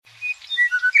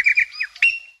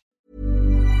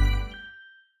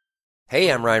Hey,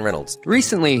 I'm Ryan Reynolds.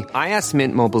 Recently, I asked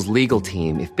Mint Mobile's legal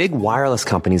team if big wireless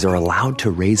companies are allowed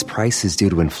to raise prices due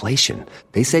to inflation.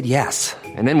 They said yes.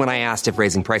 And then when I asked if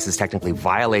raising prices technically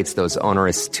violates those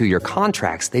onerous 2-year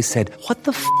contracts, they said, "What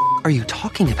the f*** are you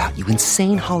talking about, you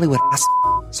insane Hollywood ass?"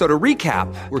 So to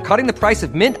recap, we're cutting the price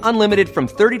of Mint Unlimited from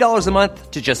 $30 a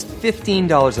month to just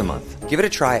 $15 a month. Give it a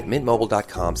try at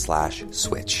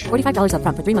mintmobile.com/switch. $45 up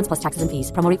front for 3 months plus taxes and fees.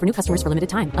 Promo rate for new customers for limited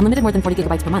time. Unlimited more than 40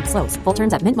 gigabytes per month. Slows full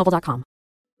terms at mintmobile.com.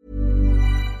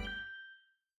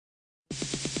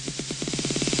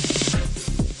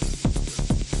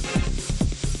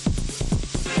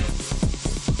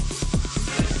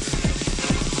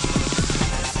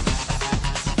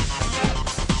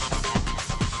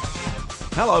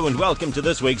 Hello and welcome to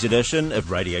this week's edition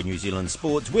of Radio New Zealand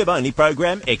Sport's web-only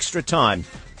program, Extra Time.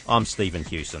 I'm Stephen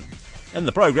Hewson. In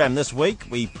the program this week,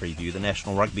 we preview the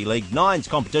National Rugby League Nines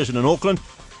competition in Auckland,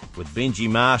 with Benji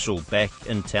Marshall back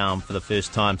in town for the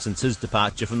first time since his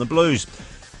departure from the Blues.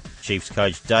 Chiefs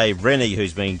coach Dave Rennie,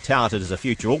 who's being touted as a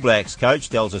future All Blacks coach,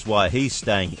 tells us why he's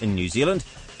staying in New Zealand.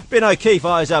 Ben O'Keefe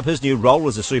eyes up his new role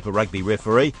as a Super Rugby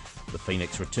referee. The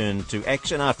Phoenix returned to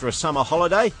action after a summer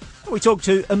holiday. And we talk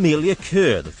to Amelia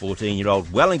Kerr, the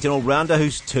 14-year-old Wellington all-rounder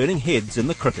who's turning heads in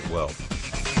the cricket world.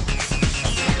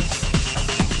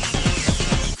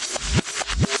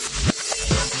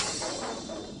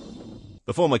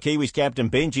 The former Kiwis captain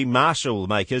Benji Marshall will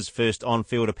make his first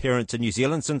on-field appearance in New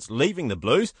Zealand since leaving the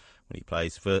Blues, when he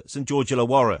plays for St George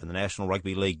Illawarra in the National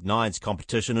Rugby League Nines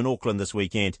competition in Auckland this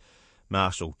weekend.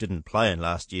 Marshall didn't play in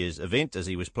last year's event as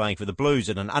he was playing for the Blues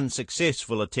in an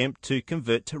unsuccessful attempt to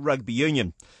convert to rugby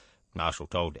union. Marshall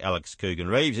told Alex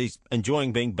Coogan-Reeves he's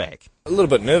enjoying being back. A little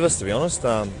bit nervous, to be honest.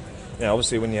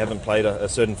 Obviously when you haven't played a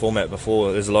certain format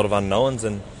before, there's a lot of unknowns,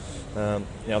 and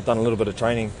I've done a little bit of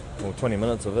training, 20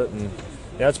 minutes of it, and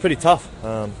it's pretty tough.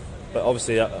 But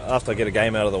obviously after I get a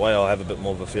game out of the way, I'll have a bit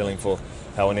more of a feeling for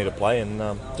how I need to play,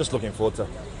 and just looking forward to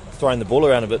throwing the ball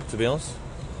around a bit, to be honest.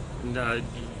 And,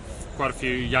 quite a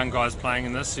few young guys playing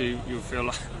in this. You feel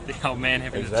like the old man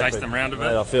having to chase them around a bit.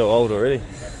 Mate, I feel old already,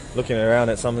 looking around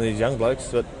at some of these young blokes.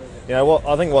 But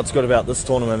I think what's good about this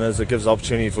tournament is it gives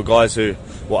opportunity for guys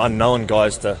unknown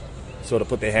guys to sort of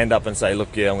put their hand up and say, look,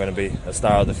 I'm going to be a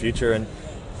star of the future. And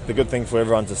the good thing for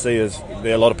everyone to see is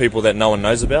there are a lot of people that no one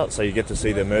knows about, so you get to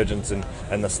see the emergence and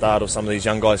the start of some of these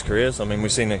young guys' careers. I mean,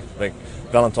 we've seen like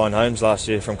Valentine Holmes last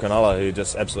year from Cronulla, who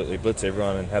just absolutely blitzed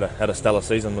everyone and had a stellar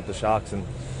season with the Sharks, and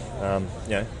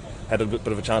had a bit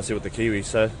of a chance here with the Kiwis.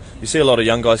 So you see a lot of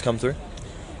young guys come through.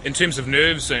 In terms of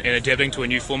nerves and adapting to a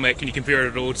new format, can you compare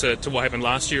it at all to what happened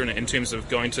last year in terms of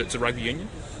going to rugby union?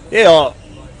 Yeah,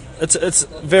 it's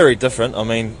very different. I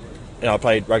mean, I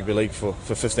played rugby league for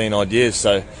 15 odd years,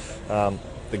 so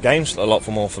the game's a lot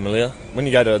more familiar. When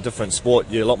you go to a different sport,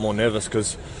 you're a lot more nervous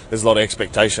because there's a lot of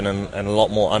expectation and a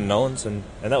lot more unknowns, and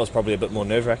that was probably a bit more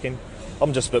nerve-wracking.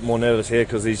 I'm just a bit more nervous here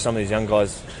because some of these young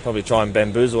guys probably try and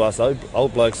bamboozle us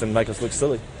old blokes and make us look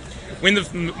silly. When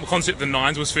the concept of the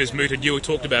Nines was first mooted, you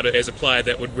talked about it as a player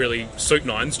that would really suit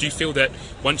Nines. Do you feel that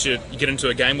once you get into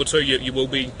a game or two, you will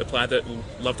be a player that will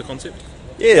love the concept?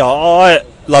 Yeah, I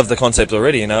love the concept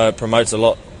already. It promotes a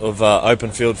lot of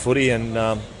open field footy and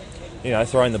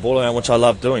throwing the ball around, which I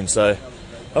love doing. So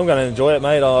I'm going to enjoy it,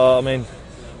 mate. I'm going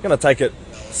to take it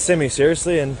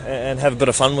semi-seriously and have a bit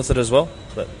of fun with it as well.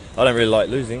 But I don't really like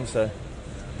losing, so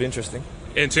it'll be interesting.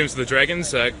 In terms of the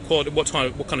Dragons, what kind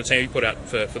of team you put out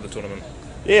for the tournament?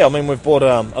 Yeah, I mean, we've brought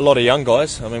a lot of young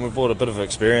guys. I mean, we've brought a bit of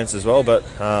experience as well, but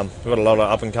we've got a lot of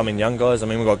up-and-coming young guys. I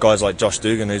mean, we've got guys like Josh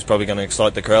Dugan, who's probably going to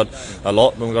excite the crowd a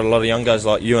lot. We've got a lot of young guys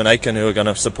like Ewan Aiken, who are going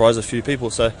to surprise a few people.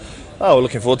 So, we're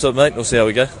looking forward to it, mate. We'll see how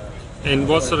we go. And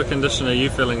what sort of condition are you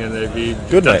feeling in there? Have you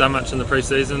done much in the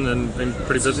pre-season and been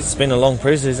pretty busy? It's been a long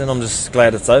pre-season. I'm just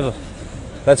glad it's over.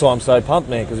 That's why I'm so pumped,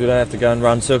 man, because we don't have to go and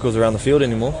run circles around the field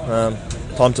anymore.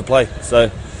 Time to play. So,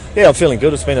 I'm feeling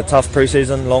good. It's been a tough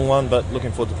pre-season, long one, but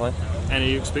looking forward to playing. And are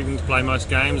you expecting to play most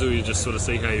games, or you just sort of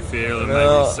see how you feel and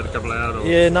maybe sit a couple out? Or?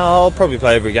 Yeah, no, I'll probably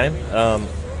play every game.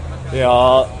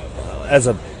 As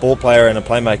a ball player and a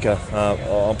playmaker,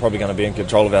 I'm probably going to be in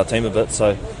control of our team a bit.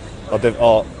 So,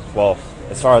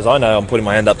 as far as I know, I'm putting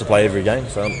my hand up to play every game.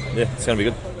 So, it's going to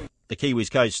be good. The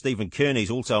Kiwis coach Stephen Kearney's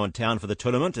also in town for the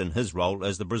tournament in his role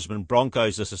as the Brisbane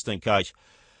Broncos assistant coach.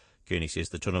 Kearney says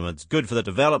the tournament's good for the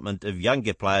development of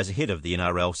younger players ahead of the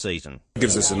NRL season. It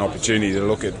gives us an opportunity to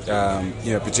look at,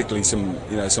 particularly some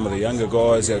of the younger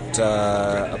guys that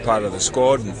are part of the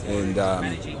squad, and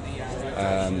I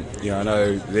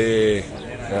know they're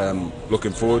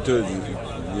looking forward to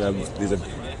it. There's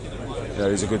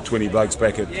there's a good 20 blokes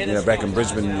back in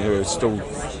Brisbane who are still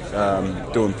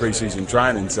doing pre-season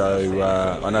training.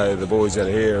 So I know the boys that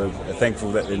are here are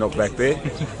thankful that they're not back there.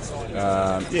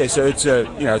 So it's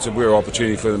a real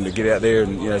opportunity for them to get out there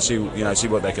and see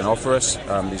what they can offer us.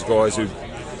 These guys who,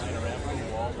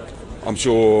 I'm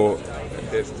sure,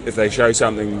 if they show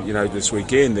something this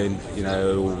weekend, then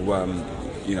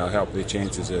it'll help their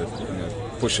chances of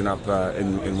pushing up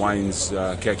in Wayne's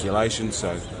calculations.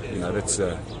 So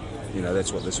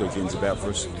that's what this weekend's about for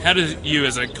us. How do you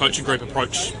as a coaching group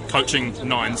approach coaching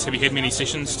nines? Have you had many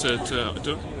sessions to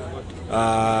do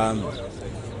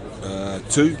it?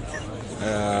 2.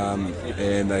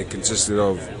 And they consisted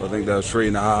of, I think they were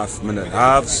 3.5 minute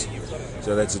halves,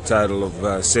 so that's a total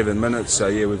of 7 minutes. So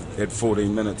yeah, we've had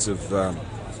 14 minutes of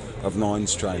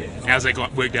nines training. How's that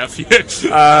worked out for you?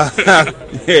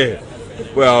 Yeah,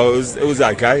 well, it was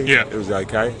okay. Yeah, it was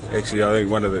okay. Actually, I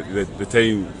think one of the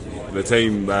team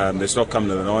that's not coming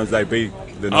to the nines, they beat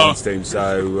the nines team.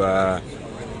 So,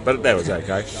 but that was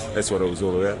okay. That's what it was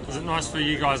all about. Is it nice for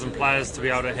you guys and players to be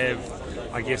able to have,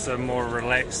 I guess, a more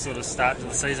relaxed sort of start to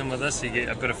the season with this? You get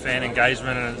a bit of fan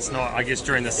engagement, and it's not, I guess,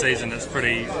 during the season it's a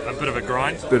bit of a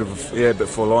grind. A bit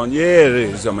full on. Yeah, it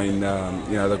is. I mean,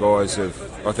 the guys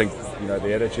have, I think,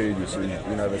 the attitude. You see,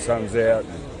 the sun's out,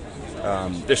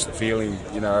 and just the feeling,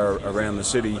 around the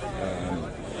city.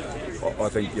 I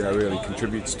think really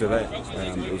contributes to that.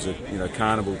 It was a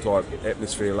carnival type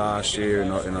atmosphere last year,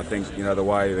 and I think the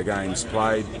way the game's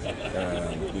played,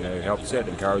 helps that,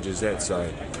 encourages that. So.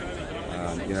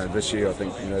 This year I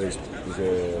think there's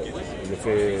a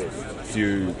fair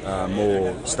few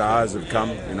more stars that have come.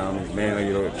 Manly,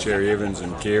 you look at Cherry Evans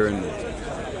and Kieran.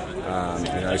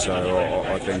 So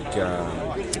I think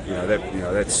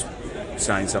that's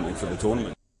saying something for the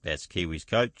tournament. That's Kiwis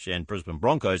coach and Brisbane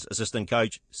Broncos assistant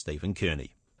coach Stephen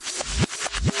Kearney.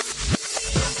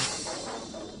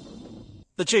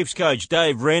 The Chiefs coach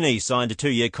Dave Rennie signed a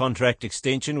 2-year contract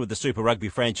extension with the Super Rugby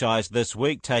franchise this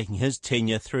week, taking his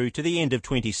tenure through to the end of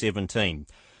 2017.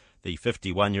 The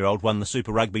 51-year-old won the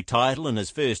Super Rugby title in his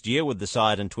first year with the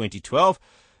side in 2012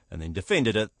 and then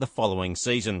defended it the following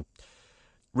season.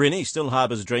 Rennie still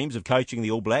harbours dreams of coaching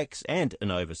the All Blacks and an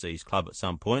overseas club at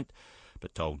some point,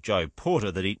 but told Joe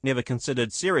Porter that he'd never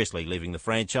considered seriously leaving the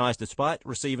franchise despite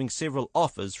receiving several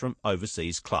offers from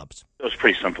overseas clubs. It was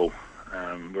pretty simple.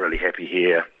 I'm really happy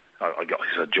here. I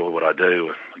enjoy what I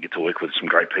do. I get to work with some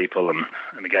great people and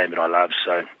the game that I love,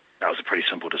 so that was a pretty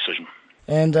simple decision.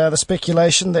 And the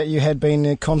speculation that you had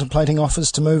been contemplating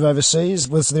offers to move overseas,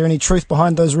 was there any truth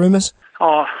behind those rumours?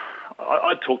 I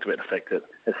talked about the fact that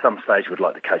at some stage we'd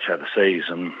like to coach overseas,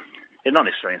 and not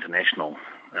necessarily international,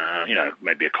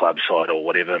 maybe a club side or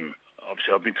whatever. And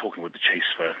obviously I've been talking with the Chiefs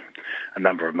for a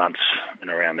number of months and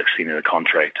around extending the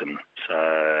contract, and so,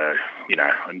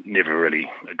 I never really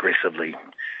aggressively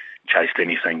chased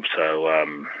anything. So,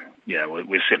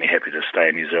 we're certainly happy to stay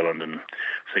in New Zealand, and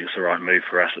I think it's the right move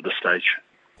for us at this stage.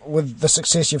 With the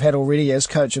success you've had already as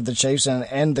coach of the Chiefs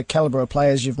and the calibre of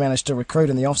players you've managed to recruit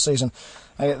in the off-season,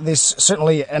 there's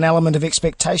certainly an element of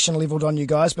expectation levelled on you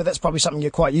guys, but that's probably something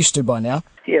you're quite used to by now.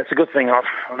 Yeah, it's a good thing.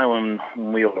 I know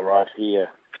when we all arrived here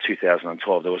for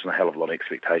 2012, there wasn't a hell of a lot of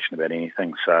expectation about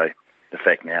anything, so the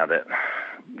fact now that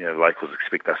locals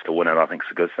expect us to win it, I think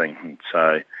is a good thing. And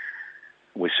so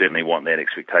we certainly want that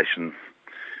expectation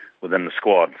within the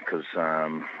squad, because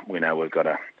we know we've got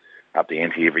to up the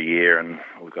ante every year, and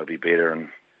we've got to be better, and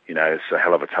it's a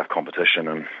hell of a tough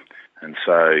competition, and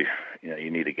so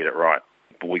you need to get it right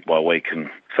week by week, and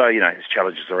so there's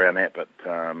challenges around that, but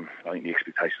I think the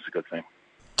expectation is a good thing.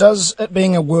 Does it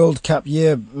being a World Cup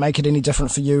year make it any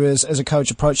different for you as a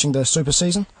coach approaching the Super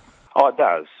season? Oh, it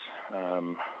does.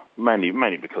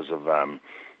 Mainly because of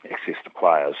access to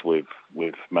players. We've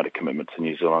made a commitment to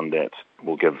New Zealand that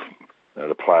we'll give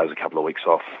the players a couple of weeks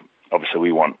off. Obviously,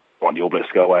 we want the All Blacks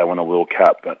to go away and win a World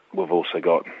Cup, but we've also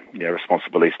got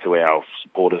responsibilities to our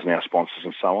supporters and our sponsors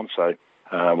and so on. So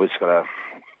we've just got to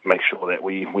make sure that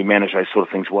we manage those sort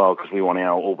of things well, because we want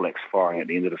our All Blacks firing at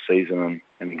the end of the season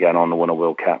and going on to win a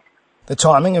World Cup. The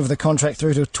timing of the contract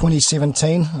through to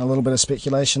 2017, a little bit of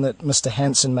speculation that Mr.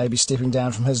 Hansen may be stepping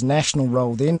down from his national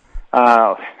role then.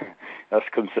 That's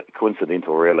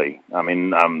coincidental, really. I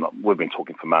mean, we've been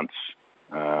talking for months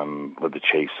with the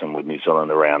Chiefs and with New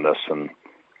Zealand around us, and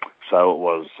so it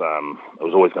was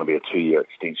always going to be a 2-year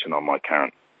extension on my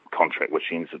current contract, which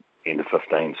ends at the end of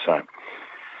 15.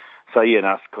 So yeah,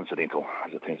 no, it's coincidental,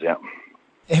 as it turns out.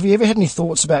 Have you ever had any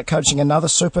thoughts about coaching another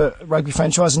Super Rugby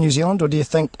franchise in New Zealand, or do you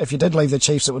think if you did leave the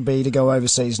Chiefs it would be to go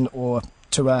overseas or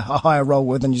to a higher role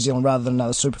within New Zealand rather than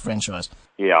another Super franchise?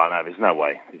 Yeah, I know. There's no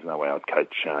way I'd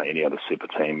coach any other super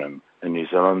team in New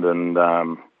Zealand, and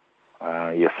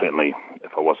certainly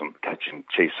if I wasn't coaching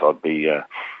Chiefs, I'd be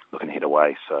looking to head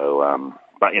away. So,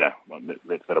 but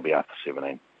that'll be after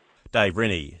 17. Dave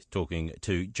Rennie talking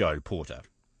to Joe Porter.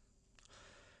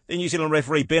 The New Zealand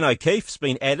referee Ben O'Keefe's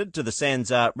been added to the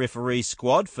SANZAAR referee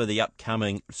squad for the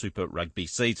upcoming Super Rugby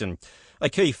season.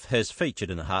 O'Keefe has featured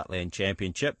in the Heartland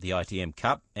Championship, the ITM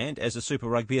Cup, and as a Super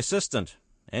Rugby assistant,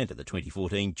 and at the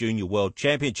 2014 Junior World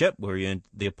Championship, where he earned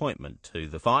the appointment to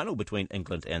the final between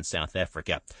England and South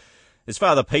Africa. His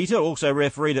father Peter also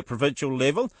refereed at provincial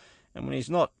level, and when he's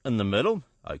not in the middle,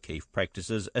 O'Keefe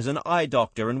practices as an eye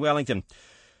doctor in Wellington.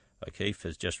 O'Keefe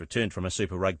has just returned from a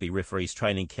Super Rugby referees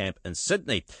training camp in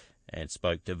Sydney and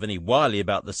spoke to Vinnie Wiley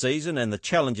about the season and the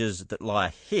challenges that lie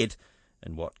ahead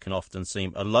in what can often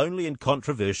seem a lonely and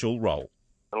controversial role.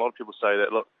 A lot of people say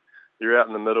that, look, you're out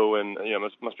in the middle and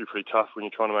it must be pretty tough when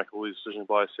you're trying to make all these decisions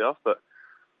by yourself. But,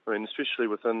 I mean, especially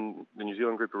within the New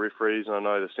Zealand group of referees, and I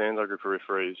know the SANZAAR group of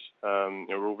referees,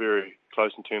 we're all very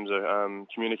close in terms of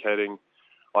communicating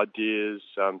ideas,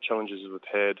 challenges we've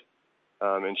had,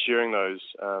 and sharing those,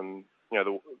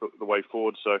 the way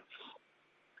forward. So,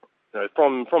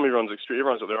 from everyone's experience,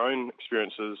 everyone's got their own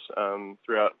experiences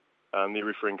throughout their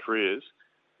refereeing careers.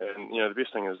 And, the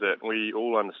best thing is that we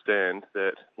all understand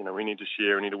that, we need to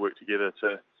share, we need to work together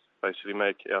to basically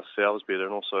make ourselves better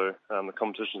and also the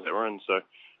competitions that we're in. So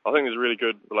I think there's a really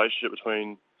good relationship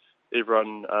between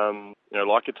everyone,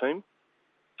 like a team.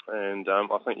 And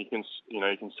I think you can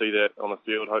see that on the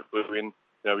field, hopefully, when,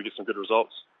 we get some good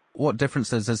results. What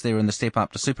differences is there in the step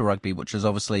up to Super Rugby, which is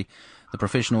obviously the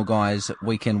professional guys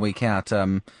week in, week out?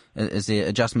 Is there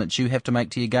adjustments you have to make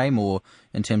to your game, or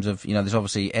in terms of, there's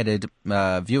obviously added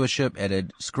viewership,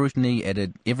 added scrutiny,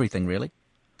 added everything, really?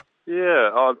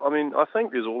 Yeah, I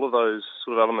think there's all of those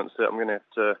sort of elements that I'm going to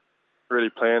have to really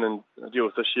plan and deal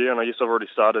with this year, and I guess I've already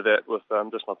started that with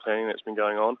just my planning that's been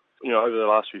going on. Over the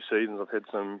last few seasons, I've had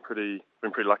been pretty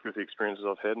lucky with the experiences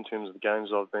I've had in terms of the games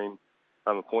I've been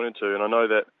appointed to, and I know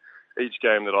that each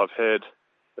game that I've had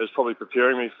is probably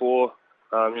preparing me for,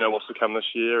 what's to come this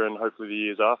year and hopefully the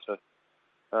years after.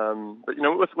 But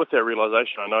with that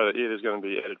realisation, I know that there's going to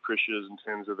be added pressures in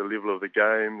terms of the level of the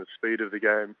game, the speed of the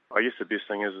game. I guess the best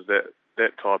thing is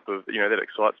that type of, that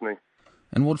excites me.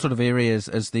 And what sort of areas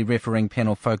is the refereeing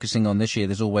panel focusing on this year?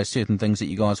 There's always certain things that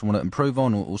you guys want to improve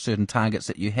on, or certain targets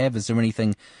that you have. Is there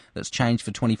anything that's changed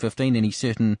for 2015? Any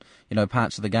certain,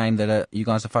 parts of the game that you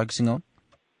guys are focusing on?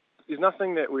 There's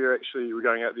nothing that we're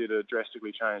going out there to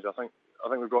drastically change. I think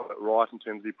we've got it right in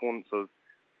terms of the importance of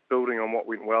building on what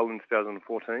went well in 2014.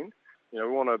 We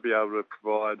want to be able to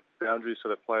provide boundaries so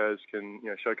that players can,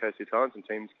 showcase their talents and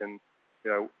teams can,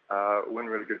 win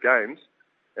really good games.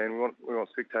 And we want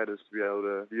spectators to be able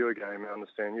to view a game and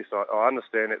understand. Yes, I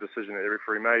understand that decision that the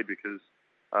referee made because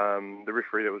the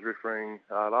referee that was refereeing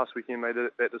last weekend made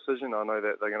that decision. I know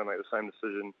that they're going to make the same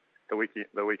decision the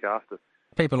week after.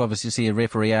 People obviously see a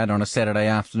referee out on a Saturday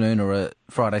afternoon or a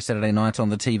Friday, Saturday night on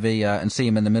the TV and see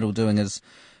him in the middle doing his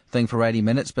thing for 80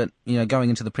 minutes. But, going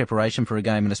into the preparation for a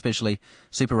game, and especially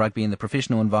Super Rugby in the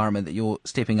professional environment that you're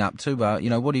stepping up to,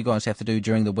 what do you guys have to do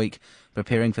during the week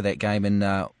preparing for that game and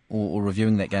or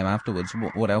reviewing that game afterwards?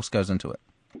 What else goes into it?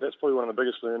 That's probably one of the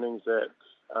biggest learnings that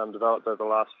developed over the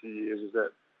last few years is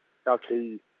that how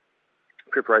key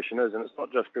preparation is. And it's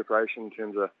not just preparation in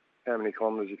terms of how many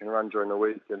kilometres you can run during the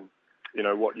week and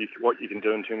what you can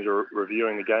do in terms of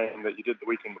reviewing the game that you did the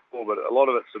weekend before, but a lot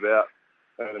of it's about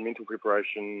the mental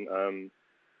preparation,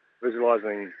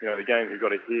 visualising the game you've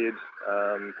got ahead,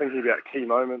 thinking about key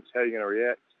moments, how you're going to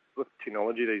react. With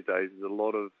technology these days, there's a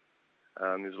lot of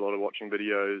watching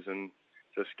videos and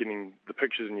just getting the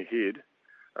pictures in your head,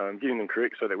 getting them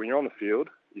correct so that when you're on the field,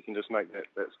 you can just make that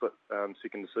split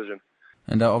second decision.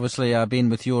 And obviously, Ben,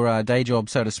 with your day job,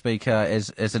 so to speak,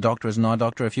 as a doctor, as an eye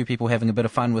doctor, a few people having a bit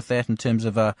of fun with that in terms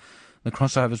of the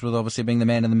crossovers with obviously being the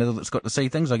man in the middle that's got to see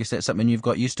things. I guess that's something you've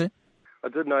got used to? I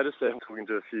did notice that. I'm talking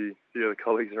to a few other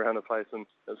colleagues around the place, and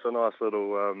it's a nice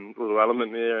little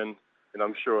element there, and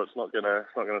I'm sure it's not going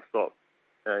to stop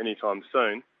anytime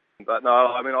soon. But no,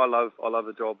 I mean, I love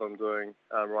the job I'm doing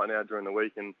right now during the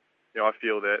week, and I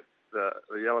feel that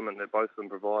the element that both of them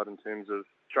provide in terms of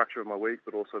structure of my week,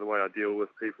 but also the way I deal with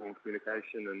people and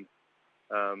communication, and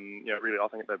really, I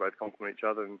think they both complement each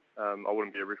other. And I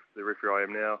wouldn't be the referee I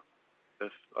am now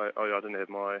if I didn't have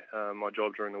my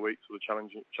job during the week, sort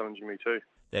of challenging me too.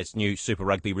 That's new Super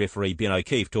Rugby referee Ben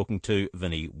O'Keefe talking to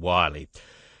Vinnie Wiley.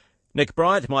 Nick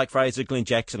Bryant, Mike Fraser, Glenn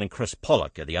Jackson and Chris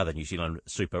Pollock are the other New Zealand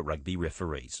Super Rugby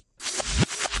referees.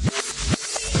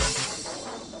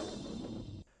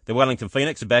 The Wellington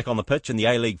Phoenix are back on the pitch in the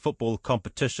A-League football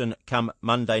competition come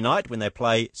Monday night when they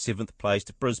play 7th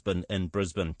placed Brisbane in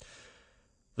Brisbane.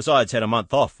 The sides had a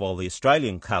month off while the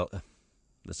Australian clubs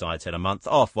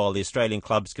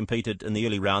competed in the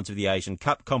early rounds of the Asian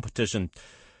Cup competition.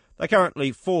 They're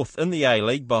currently 4th in the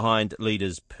A-League behind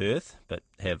leaders Perth, but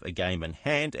have a game in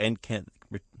hand and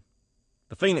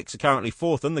the Phoenix are currently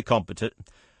 4th in the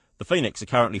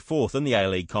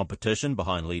A-League competition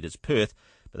behind leaders Perth,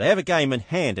 but they have a game in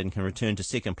hand and can return to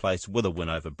second place with a win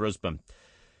over Brisbane.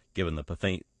 Given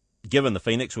the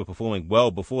Phoenix were performing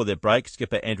well before their break,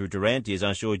 skipper Andrew Durante is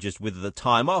unsure just whether the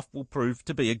time off will prove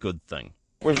to be a good thing.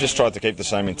 We've just tried to keep the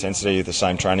same intensity, the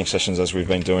same training sessions as we've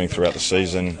been doing throughout the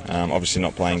season. Obviously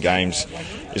not playing games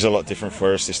is a lot different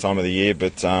for us this time of the year,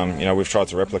 but we've tried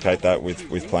to replicate that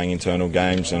with playing internal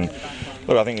games. And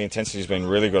look, I think the intensity's been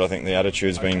really good. I think the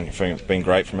attitude's been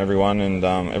great from everyone, and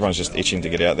everyone's just itching to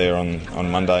get out there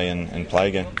on Monday and play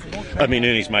again. I mean,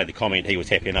 Ernie's made the comment he was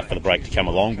happy enough for the break to come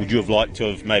along. Would you have liked to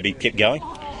have maybe kept going?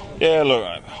 Yeah,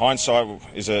 look, hindsight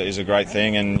is a great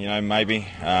thing, and maybe,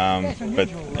 but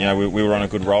we were on a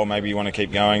good roll. Maybe you want to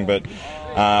keep going, but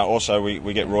also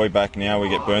we get Roy back now, we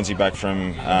get Burnsy back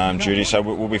from duty, so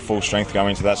we'll be full strength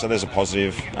going into that. So there's a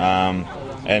positive,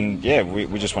 and yeah,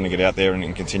 we just want to get out there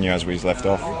and continue as we left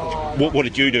off. What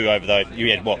did you do over though?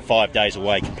 You had 5 days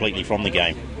away completely from the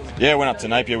game? Yeah, went up to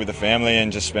Napier with the family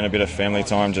and just spent a bit of family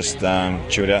time, just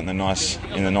chilled out in the nice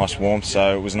warmth.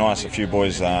 So it was nice. A few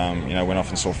boys, went off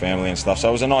and saw family and stuff. So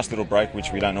it was a nice little break,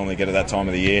 which we don't normally get at that time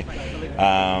of the year.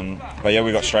 But yeah,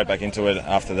 we got straight back into it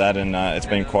after that, and it's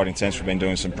been quite intense. We've been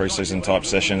doing some pre-season type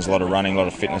sessions, a lot of running, a lot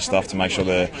of fitness stuff to make sure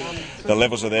the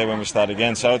levels are there when we start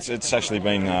again. So it's actually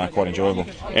been quite enjoyable.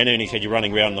 And Ernie said you're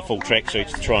running around in the full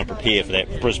tracksuits to try and prepare for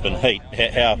that Brisbane heat.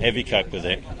 How have you coped with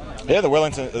that? Yeah, the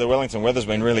Wellington weather's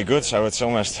been really good, so it's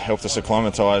almost helped us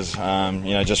acclimatise,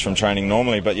 just from training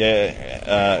normally. But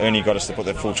yeah, Ernie got us to put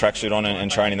the full tracksuit on and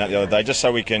training that the other day, just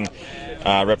so we can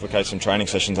replicate some training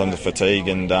sessions under fatigue.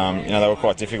 And they were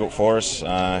quite difficult for us.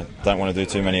 Don't want to do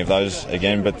too many of those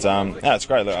again, but it's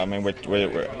great. Look, I mean,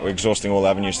 we're exhausting all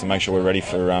avenues to make sure we're ready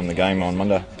for the game on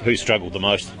Monday. Who struggled the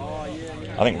most?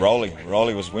 I think Rolly.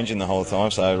 Rolly was whinging the whole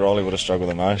time, so Rolly would have struggled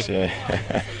the most.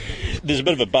 Yeah. There's a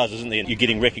bit of a buzz, isn't there? You're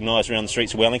getting recognised around the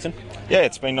streets of Wellington. Yeah,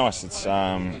 it's been nice. It's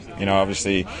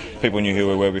obviously people knew who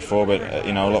we were before, but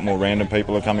a lot more random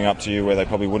people are coming up to you where they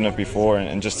probably wouldn't have before,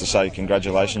 and just to say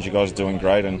congratulations, you guys are doing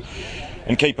great, and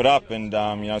keep it up. And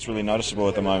it's really noticeable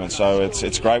at the moment, so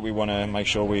it's great. We want to make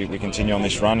sure we continue on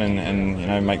this run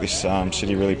and make this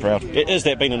city really proud. Has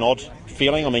that been an odd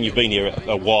feeling? I mean, you've been here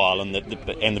a while, and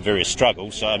the various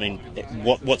struggles. So, I mean,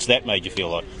 what's that made you feel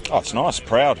like? Oh, it's nice,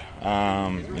 proud.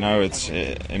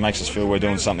 It makes us feel we're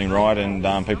doing something right, and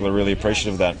people are really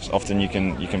appreciative of that. Often you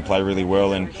can play really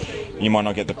well, and you might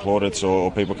not get the plaudits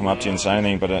or people come up to you and say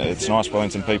anything, but it's nice.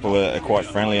 Wellington people are quite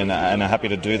friendly and are happy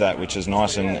to do that, which is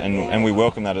nice, and we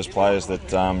welcome that as players. That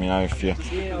if you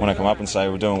want to come up and say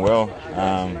we're doing well,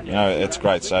 it's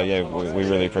great. So yeah, we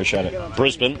really appreciate it.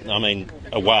 Brisbane, I mean,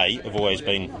 away have always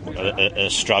been a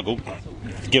struggle.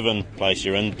 Given place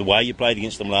you're in, the way you played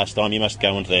against them last time, you must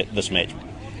go into this match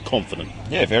confident.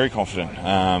 Yeah, very confident.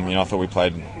 I thought we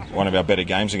played one of our better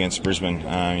games against Brisbane.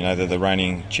 They're the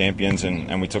reigning champions,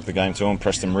 and we took the game to them,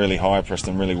 pressed them really high, pressed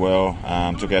them really well,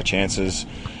 took our chances.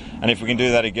 And if we can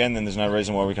do that again, then there's no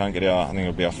reason why we can't get I think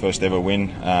it'll be our first ever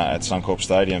win at Suncorp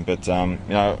Stadium. But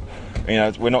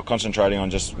we're not concentrating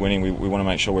on just winning. We want to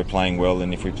make sure we're playing well,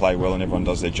 and if we play well and everyone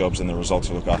does their jobs, then the results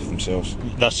will look after themselves.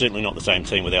 They're certainly not the same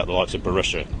team without the likes of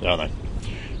Barisha, are they?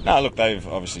 No, look, they've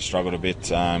obviously struggled a bit.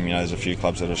 There's a few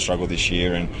clubs that have struggled this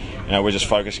year, and we're just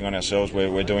focusing on ourselves.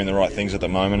 We're doing the right things at the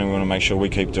moment, and we want to make sure we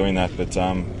keep doing that. But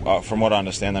from what I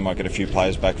understand, they might get a few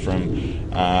players back from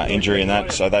injury and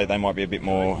that, so they might be a bit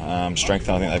more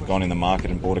strengthened. I think they've gone in the market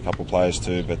and bought a couple of players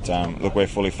too. But look, we're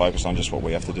fully focused on just what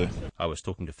we have to do. I was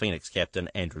talking to Phoenix captain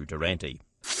Andrew Durante.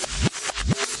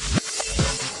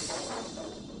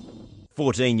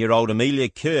 14-year-old Amelia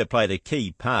Kerr played a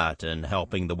key part in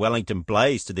helping the Wellington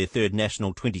Blaze to their third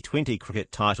national 2020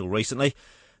 cricket title recently.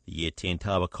 The Year 10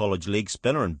 Tawa College leg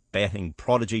spinner and batting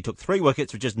prodigy took 3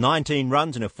 wickets with just 19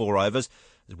 runs in her 4 overs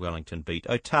as Wellington beat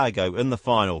Otago in the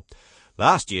final.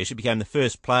 Last year she became the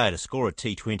first player to score a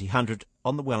T20 100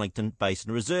 on the Wellington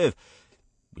Basin Reserve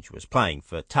when she was playing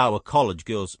for Tawa College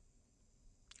Girls.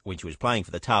 When she was playing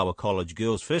for the Tawa College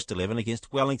Girls First 11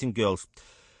 against Wellington Girls.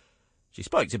 She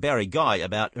spoke to Barry Guy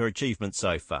about her achievements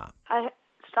so far. I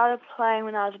started playing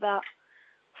when I was about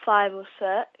 5 or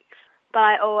 6, but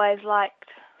I always liked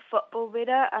football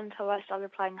better until I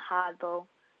started playing hardball,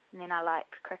 and then I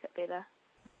liked cricket better.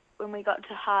 when we got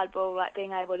to hardball, like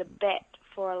being able to bat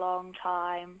for a long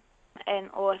time, and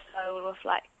also with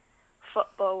like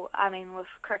football, with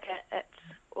cricket,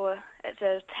 it's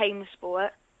a team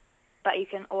sport, but you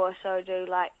can also do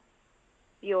like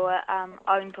your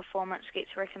own performance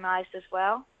gets recognised as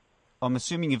well. I'm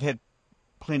assuming you've had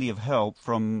plenty of help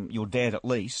from your dad at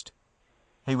least.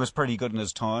 He was pretty good in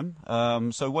his time.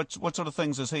 So what sort of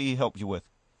things has he helped you with?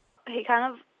 He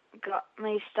kind of got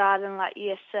me started in like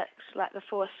year 6, like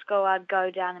before school I'd go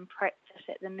down and practice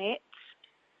at the nets,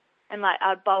 and like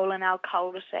I'd bowl in our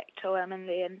cul-de-sac to him, and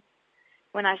then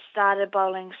when I started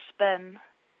bowling spin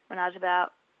when I was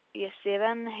about year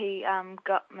 7, he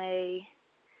got me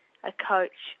a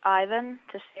coach, Ivan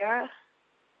Tessera,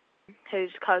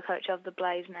 who's co-coach of the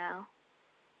Blaze now.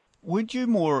 Weren't you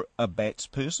more a bats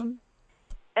person?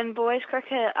 In boys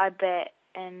cricket, I bat,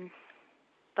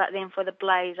 but then for the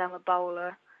Blaze, I'm a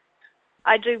bowler.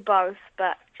 I do both,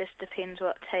 but just depends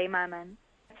what team I'm in.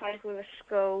 I play with a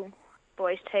school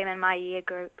boys team in my year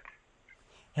group.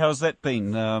 How's that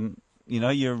been?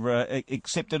 You're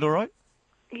accepted all right?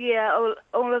 Yeah,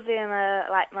 all of them are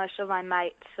like most of my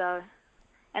mates, so,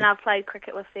 and I've played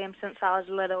cricket with them since I was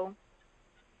little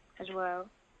as well.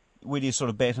 Where do you sort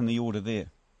of bat in the order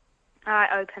there? I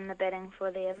open the batting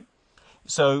for them.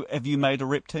 So have you made a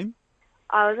rep team?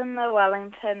 I was in the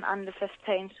Wellington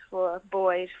under-15s for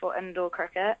boys for indoor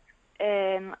cricket,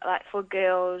 and like for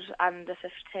girls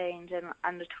under-15s and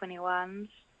under-21s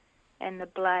and the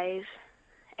Blaze,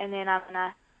 and then I'm in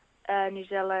a New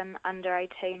Zealand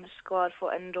under-18 squad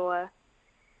for indoor,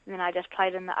 and then I just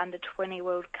played in the under-20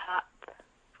 World Cup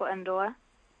for indoor.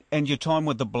 And your time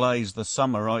with the Blaze this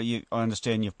summer, I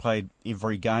understand you've played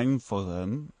every game for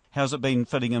them. How's it been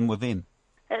fitting in with them?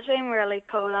 It's been really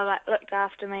cool. They looked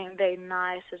after me and been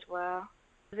nice as well.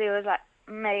 There was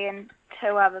me and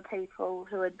 2 other people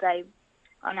who were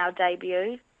on our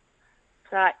debut,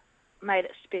 so made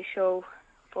it special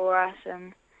for us,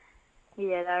 and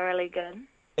yeah, they're really good.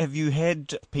 Have you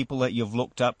had people that you've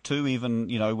looked up to, even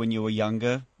when you were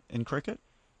younger in cricket?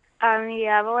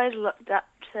 Yeah, I've always looked up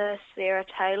to Sarah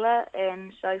Taylor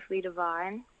and Sophie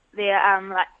Devine. They're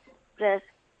the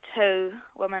 2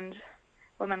 women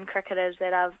cricketers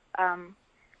that I've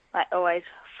always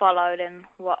followed and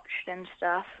watched and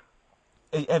stuff.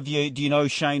 Do you know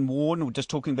Shane Warne? We're just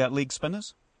talking about leg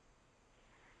spinners.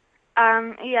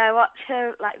 Yeah, I watch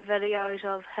her videos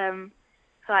of him,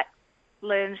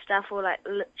 learn stuff or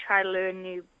try to learn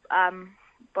new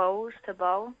balls to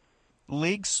bowl.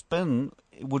 Leg spin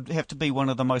would have to be one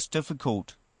of the most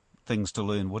difficult things to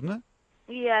learn, wouldn't it?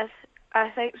 Yes,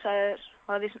 I think so.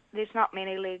 Well, there's not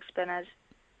many leg spinners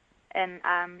in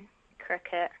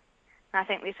cricket. I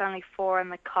think there's only 4 in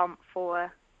the comp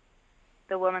for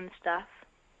the women's stuff.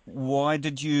 Why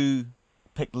did you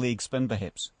pick leg spin,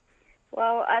 perhaps?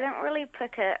 Well, I didn't really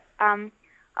pick it. I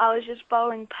was just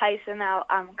bowling pace in our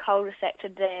cul-de-sac to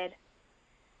Dad,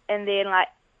 and then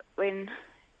when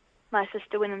my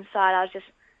sister went inside, I was just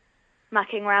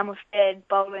mucking around with Dad,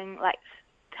 bowling,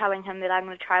 telling him that I'm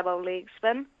going to try bowl leg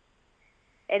spin,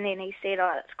 and then he said,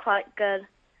 "Oh, it's quite good."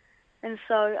 And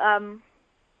so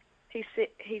he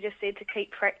just said to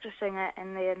keep practicing it,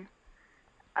 and then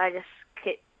I just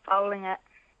kept bowling it.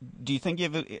 Do you think you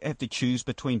ever have to choose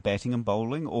between batting and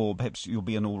bowling, or perhaps you'll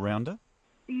be an all-rounder?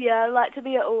 Yeah, I'd like to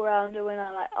be an all-rounder when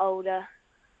I'm older,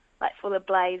 for the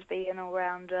Blaze, be an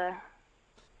all-rounder.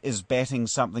 Is batting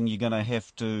something you're going to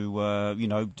have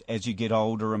to, as you get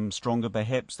older and stronger,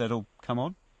 perhaps that'll come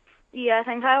on? Yeah, I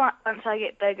think once I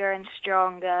get bigger and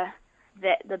stronger,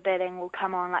 that the batting will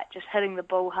come on, just hitting the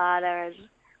ball harder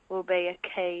will be a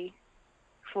key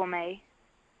for me.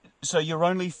 So you're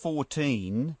only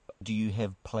 14. Do you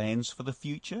have plans for the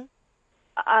future?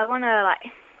 I want to,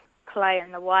 play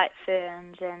in the White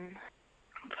Ferns and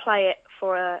play it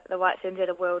for the White Ferns at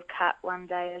a World Cup one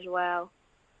day as well.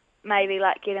 Maybe,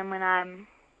 get in when I'm,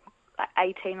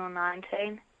 18 or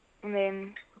 19, and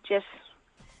then just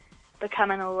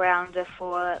become an all-rounder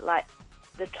for,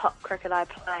 the top cricket I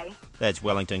play. That's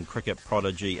Wellington cricket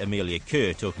prodigy Amelia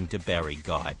Kerr talking to Barry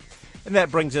Guy. And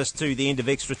that brings us to the end of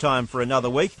Extra Time for another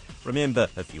week. Remember,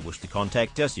 if you wish to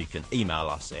contact us, you can email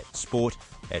us at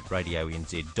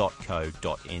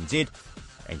sport@radionz.co.nz,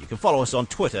 and you can follow us on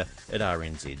Twitter at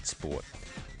RNZ Sport.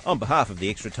 On behalf of the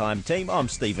Extra Time team, I'm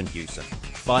Stephen Hewson.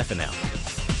 Bye for now.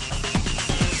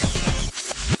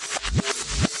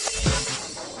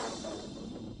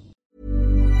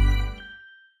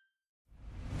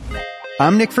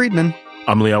 I'm Nick Friedman.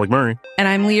 I'm Lee Alec Murray. And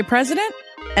I'm Leah President.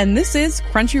 And this is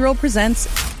Crunchyroll Presents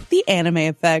The Anime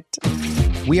Effect.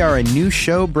 We are a new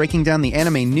show breaking down the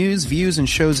anime news, views, and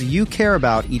shows you care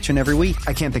about each and every week.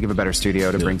 I can't think of a better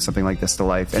studio to bring something like this to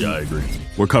life. And I agree.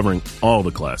 We're covering all the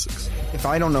classics. If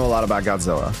I don't know a lot about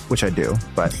Godzilla, which I do,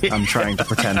 but I'm trying to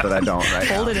pretend that I don't right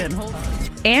Hold now. it in, hold on.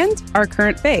 And our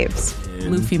current faves.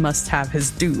 Luffy must have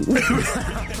his due.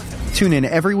 Tune in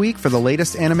every week for the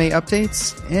latest anime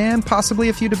updates and possibly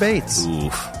a few debates.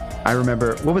 Oof. I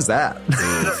remember, what was that?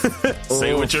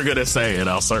 Say what you're going to say and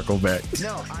I'll circle back.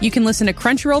 You can listen to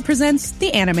Crunchyroll Presents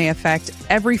The Anime Effect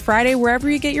every Friday wherever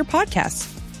you get your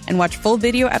podcasts. And watch full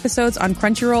video episodes on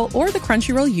Crunchyroll or the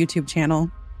Crunchyroll YouTube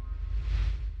channel.